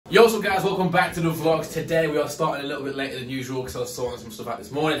Yo, what's up guys, welcome back to the vlogs. Today we are starting a little bit later than usual because I was sorting some stuff out this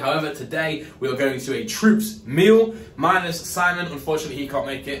morning. However, today we are going to a troops meal, minus Simon. Unfortunately, he can't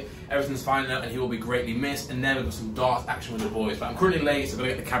make it. Everything's fine now and he will be greatly missed. And then we've got some darts action with the boys. But I'm currently late, so I'm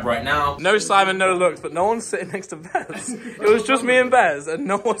going to get the cab right now. No Simon, no looks, but no one's sitting next to Bez. It was just me and Bez and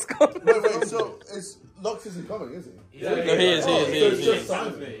no one's coming. Wait, so Lux isn't coming, is he? Yeah, no, he is. It's just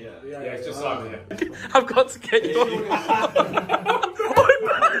Simon. Yeah, it's just Simon, yeah. I've got to get you.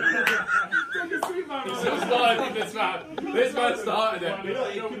 This man started it.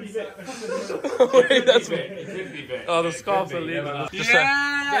 Wait, that's me. Oh, the scarves are leaving. Yeah,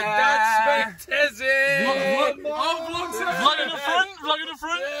 the dad spectizing. Vlog in the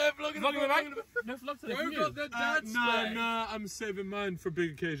front. Yeah, vlog in the back. No vlog today. We've got the dad spec. Nah, I'm saving mine for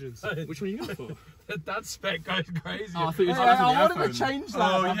big occasions. Which one are you going for? The dad spec goes crazy. Oh, I thought you I wanted to change that.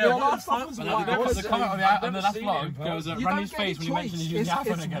 Oh, yeah, last time was white. The comment on the last vlog, there was a Randy's face when you mentioned he's using the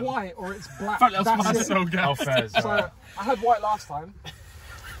iPhone again. It's white or it's black. That's so good. Oh, fair. So, I had white last time.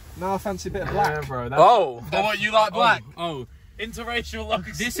 Now I fancy a bit of black. Yeah, bro. Oh, what, you like black? Oh. Interracial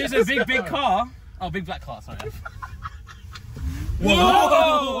looks. This is a big car. Oh, big black car, sorry.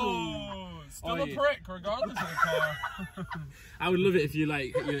 Whoa! Still a prick, regardless of the car. I would love it if you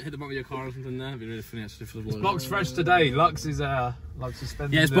hit the bottom of your car or something there. It'd be really funny actually for the vlog. Box fresh today. Lux is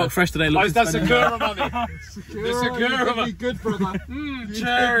spending. Yeah, it's box fresh today. Lux that's Sakura money. Sakura money. Good, brother.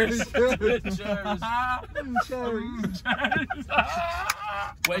 Cherries. Cherries.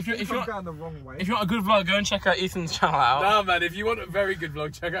 Well, if you're going the wrong way. If you want a good vlog, go and check out Ethan's channel out. No, man. If you want a very good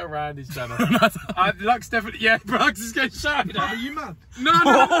vlog, check out Randy's channel. Lux definitely. Yeah, Lux is getting shouted at. Are you mad? No,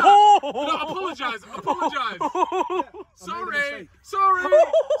 apologise. Sorry. I'm really sorry.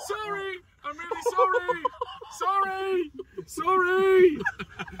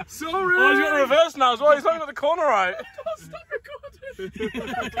 Oh, he's got the reverse now as well. He's not got the corner right. Stop recording.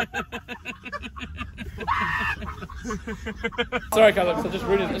 Sorry, Caleb. I just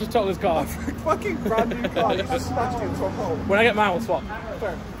ruined it. I just took this car. Fucking brand new car. Just smashed it into a hole. When I get mine, we'll swap.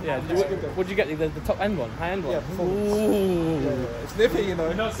 Fair. Yeah. What did you get? The top end one, high end one. Yeah, Ooh. Yeah. It's nippy, you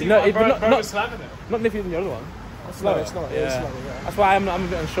know. Not slamming it. Not nippier than the other one. No, it's not. Yeah. It's slow, yeah. That's why I'm a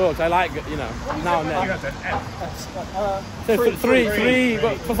bit unsure because I like now and then. So three,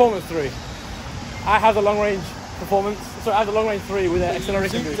 but performance 3. I have the long range performance. So I have the long range 3 with an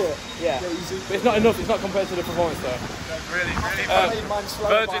acceleration boost. Yeah, but it's not enough. It's not compared to the performance though. Really. I made mine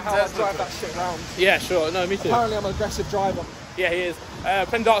slow by how I drive that shit round. Yeah, sure. No, me too. Apparently I'm an aggressive driver. Yeah, he is.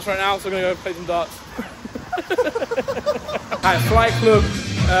 Playing darts right now, so I'm gonna go play some darts. Alright, Flight Club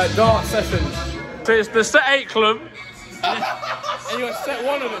dart session. So it's the set 8 club, and you're at set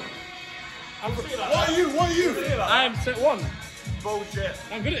 1 of them. What are you? I am set 1. Bullshit.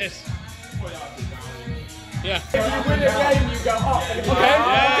 I'm good at this. Yeah. If you win a game, you go up. Okay.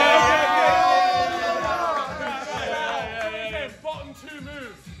 Yeah. Bottom 2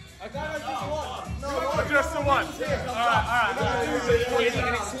 moves. Just the one. Alright.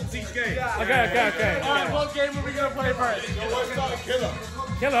 Okay. Alright, what game are we going to play first?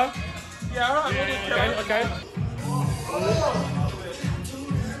 Killer? Yeah, alright. Okay.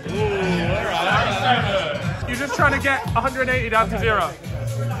 Alright. You're just trying to get 180 down to 0.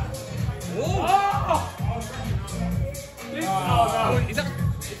 Is that?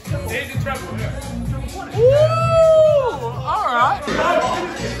 He's in trouble. Alright.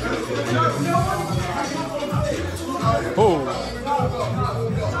 Oh.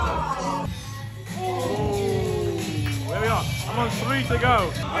 There we are. I'm on 3 to go.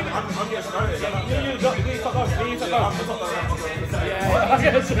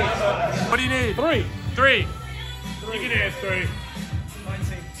 What do you need? 3. 3. You can do it 3.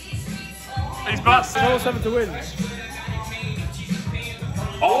 He's busted. Total 7 to win.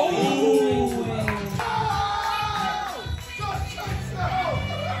 Oh!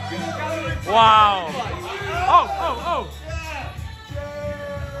 Wow. Oh.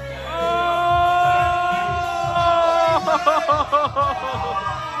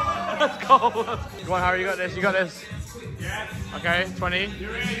 Let's go. Go on, Harry, you got this. Yeah. Okay, 20.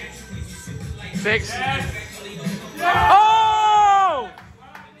 6. Oh!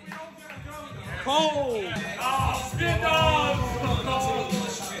 Cold. Spin down!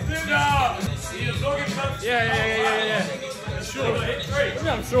 Yeah. Sure.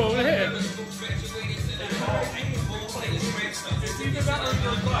 Yeah, I'm sure I'm gonna hit it.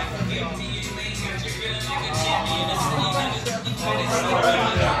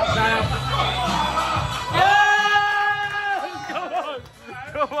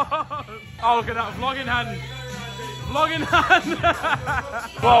 Come on! Oh, look at that vlogging hand! Vlogging hand!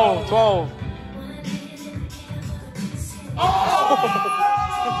 12.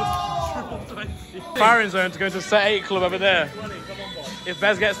 Firing zone to go to set 8 club over there. If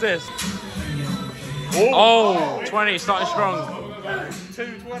Bez gets this. Oh, 20, starting strong.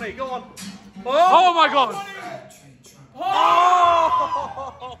 220, go on. Oh my god!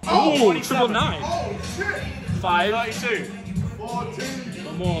 Oh, triple 9. 5. 32.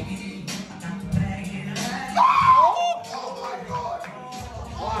 1 more.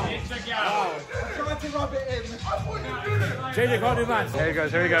 Check it out. Trying to rub it in. JJ can't do maths. Here he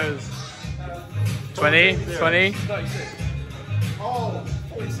goes, here he goes. 20, 20. Oh,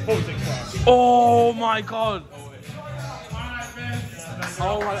 46. Oh my god!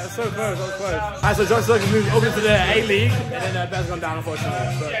 Oh my, that's so close, that was close. Alright, so Josh Circus moved over to the A League, and then Ben's gone down,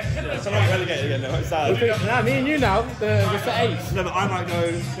 unfortunately. But, yeah. Someone relegated again now, it's sad. Nah, me and you now, the set 8. No, but I might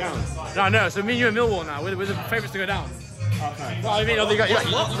go down. No, so me and you and Millwall now, we're the favourites to go down. Okay. Well, I mean, you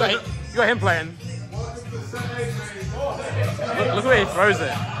got him playing. Look where he throws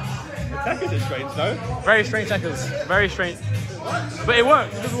it. Checkers is strange though. Very strange checkers. Very strange. But it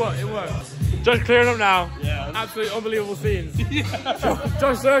works. It does work. It works. Josh clearing up now. Yeah. Absolutely unbelievable scenes.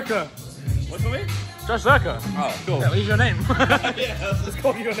 Josh Zerka. What's for me? Josh Zerka. Oh, cool. Yeah, what's your name? Yeah. Just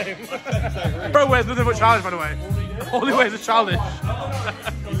call me your name. Bro wears nothing but childish, by the way. All he wears is childish.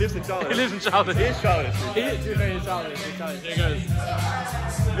 He lives in childish. He lives in childish. He is childish. He is too very childish. Here he goes.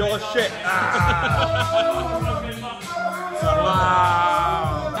 You're shit.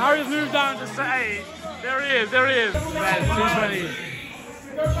 Wow. Harry's moved down to set 8. There he is, there he is. There's 220.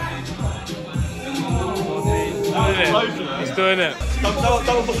 He's doing it.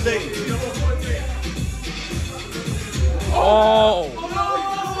 Double for the D. Oh.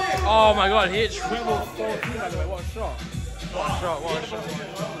 Oh my god, he hit triple 14 by the way. What a shot. What a shot, what a shot.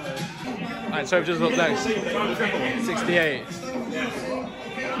 Alright, so just up next. 68.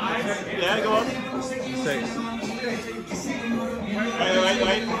 Yeah, go on. 6. Wait. No, I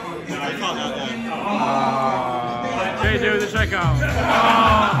can't out there. JJ with the checkout.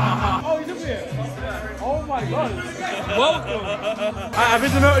 Oh, he's up here. Oh my god. Welcome. I've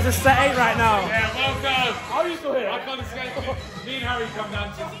been demoted to set 8 right now. Yeah, welcome. How are you still here? I can't escape. Me and Harry come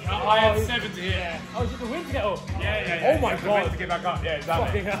down to. I had 70 here. Oh, it's just a win to get up. Yeah. Oh my god. To get back up. Yeah,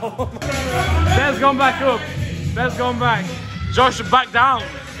 exactly. Fucking hell. Ben's gone back up. Ben's gone back. Josh back down.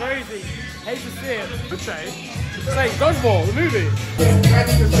 Crazy. Hate to see it. Good say. Say, Dodgeball, the movie.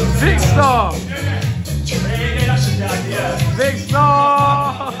 Big Star. Big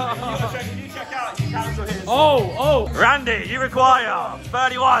Star. You check out, you cancel his. Oh. Randy, you require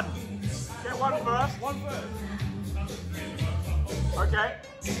 31. Get one first. One first. Okay.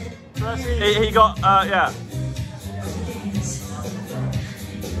 First He got, yeah.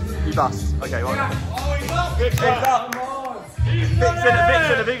 He bust. Okay, well done. Good shot. Vic's in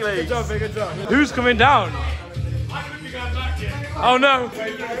the big league. Good job, big, good job. Who's coming down? I could be going back here. Oh no.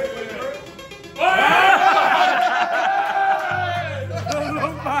 Don't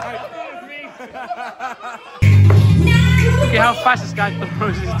look back. Look at how fast this guy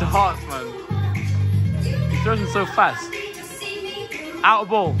throws his darts, man. He throws them so fast. Out of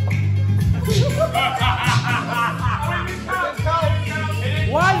ball.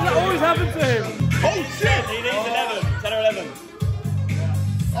 Why does that always happen to him? Oh shit! He needs 11. 10 or 11.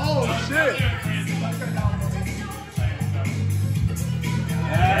 Oh shit!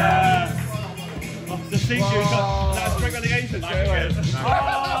 The seat you got that straight relegation straight away. Oh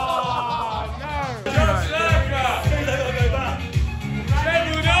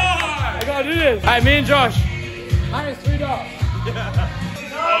I gotta do this. Alright, me and Josh. Minus 3 dots. Oh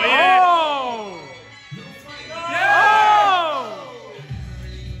yeah. Oh!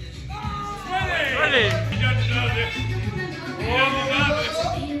 Ready? You don't deserve this. You don't deserve this.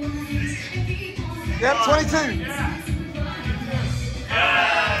 Yep, 22.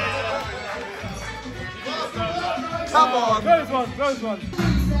 Come on. Close one.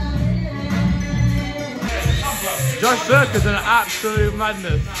 Josh Zerka's an absolute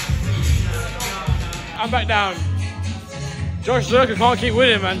madness. I'm back down. Josh Zerka can't keep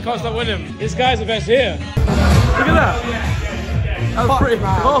winning, man. Can't stop winning. This guy's the best here. Look at that. That was pretty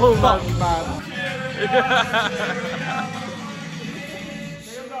cool, man.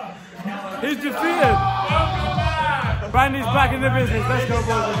 He's defeated. Brandy's back in the business. Let's go,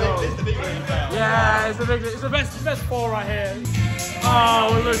 boys and girls. Yeah, it's the big. It's the best 4 right here.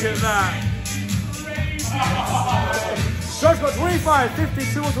 Oh, look at that. Josh got 25, 50,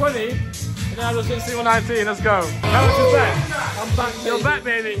 2 or 20. And then I just hit single 19. Let's go. How much is that? I'm back. You're back,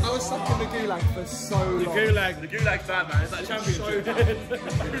 baby. I was stuck in the gulag for so long. The gulag's bad, man. It's like championship.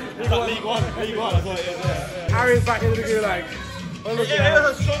 League One, that's what it is. Yeah. Harry's back into the gulag. Oh, look Yeah, at it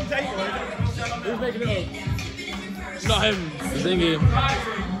was a strong take. Who's making it up? Not him. Zingy.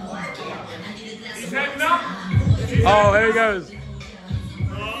 Oh, here he goes.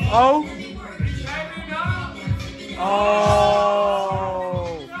 Oh.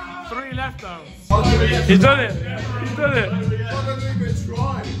 Oh. 3 left though. He's done it. He's done it.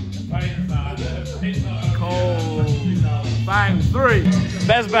 Cold. Bang. 3.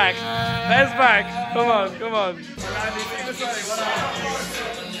 Bez back. Bez back. Come on. Come on.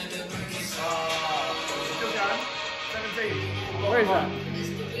 Where is that?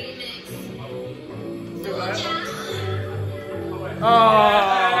 Oh.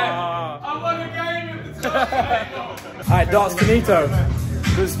 I won a game at the top. Alright, darts finito.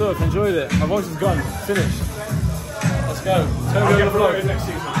 Good stuff, enjoyed it. My voice is gone. Finished. Let's go. I'll get a vlog next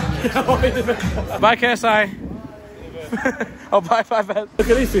season. Bye KSI. Oh, bye Bez. Look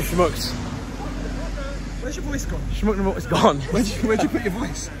at these 2 schmucks. Where's your voice gone? Schmuck number is gone. Where'd you put your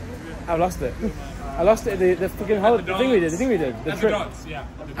voice? I lost it. I lost it at the fucking holiday. The thing we did. The trip. Dots, yeah.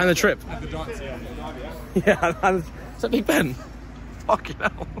 And the trip. The dots, yeah. Yeah, and is that Big Ben? Fucking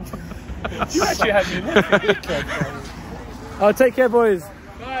hell. You actually had me. Oh, take care, boys.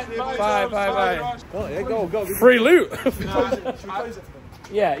 Bye, bye. Oh, yeah, go. Free loot. Should we close it for them?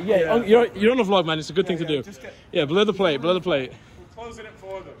 Yeah. You're on the vlog, man. It's a good thing to do. Yeah, below the plate. We're closing it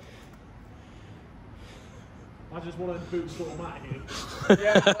for them. I just want to boot sort of mat here.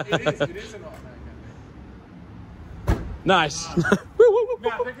 Yeah, it is an automatic. Nice. Nah,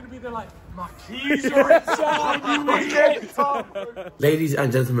 they're going to be there like, my keys are inside, you idiot! Ladies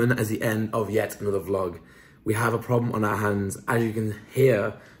and gentlemen, as the end of yet another vlog, we have a problem on our hands. As you can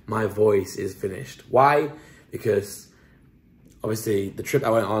hear, my voice is finished. Why? Because obviously the trip I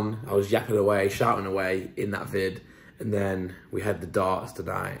went on, I was yapping away, shouting away in that vid, and then we had the darts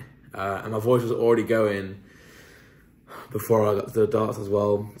tonight. And my voice was already going before I got to the darts as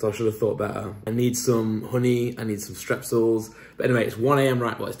well, so I should have thought better. I need some honey, I need some strepsils. But anyway, it's 1 AM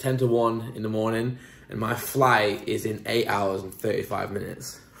right, well, it's 10 to 1 in the morning, and my flight is in 8 hours and 35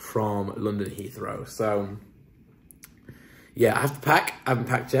 minutes from London Heathrow. So yeah, I have to pack, I haven't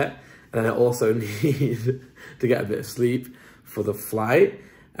packed yet, and then I also need to get a bit of sleep for the flight.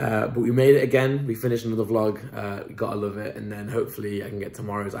 But we made it again, we finished another vlog, gotta love it, and then hopefully I can get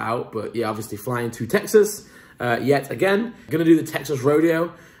tomorrow's out. But yeah, obviously flying to Texas, yet again. Gonna do the Texas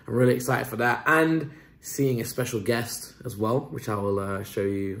Rodeo. I'm really excited for that. And seeing a special guest as well, which I will show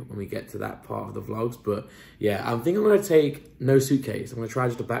you when we get to that part of the vlogs. But yeah, I think I'm gonna take no suitcase. I'm gonna try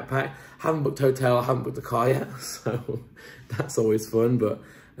just a backpack. Haven't booked hotel, haven't booked a car yet. So that's always fun. But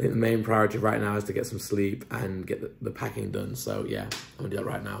I think the main priority right now is to get some sleep and get the packing done. So yeah, I'm gonna do that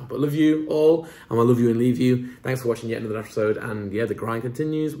right now. But love you all, and I love you and leave you. Thanks for watching yet another episode. And yeah, the grind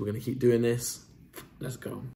continues. We're gonna keep doing this. Let's go.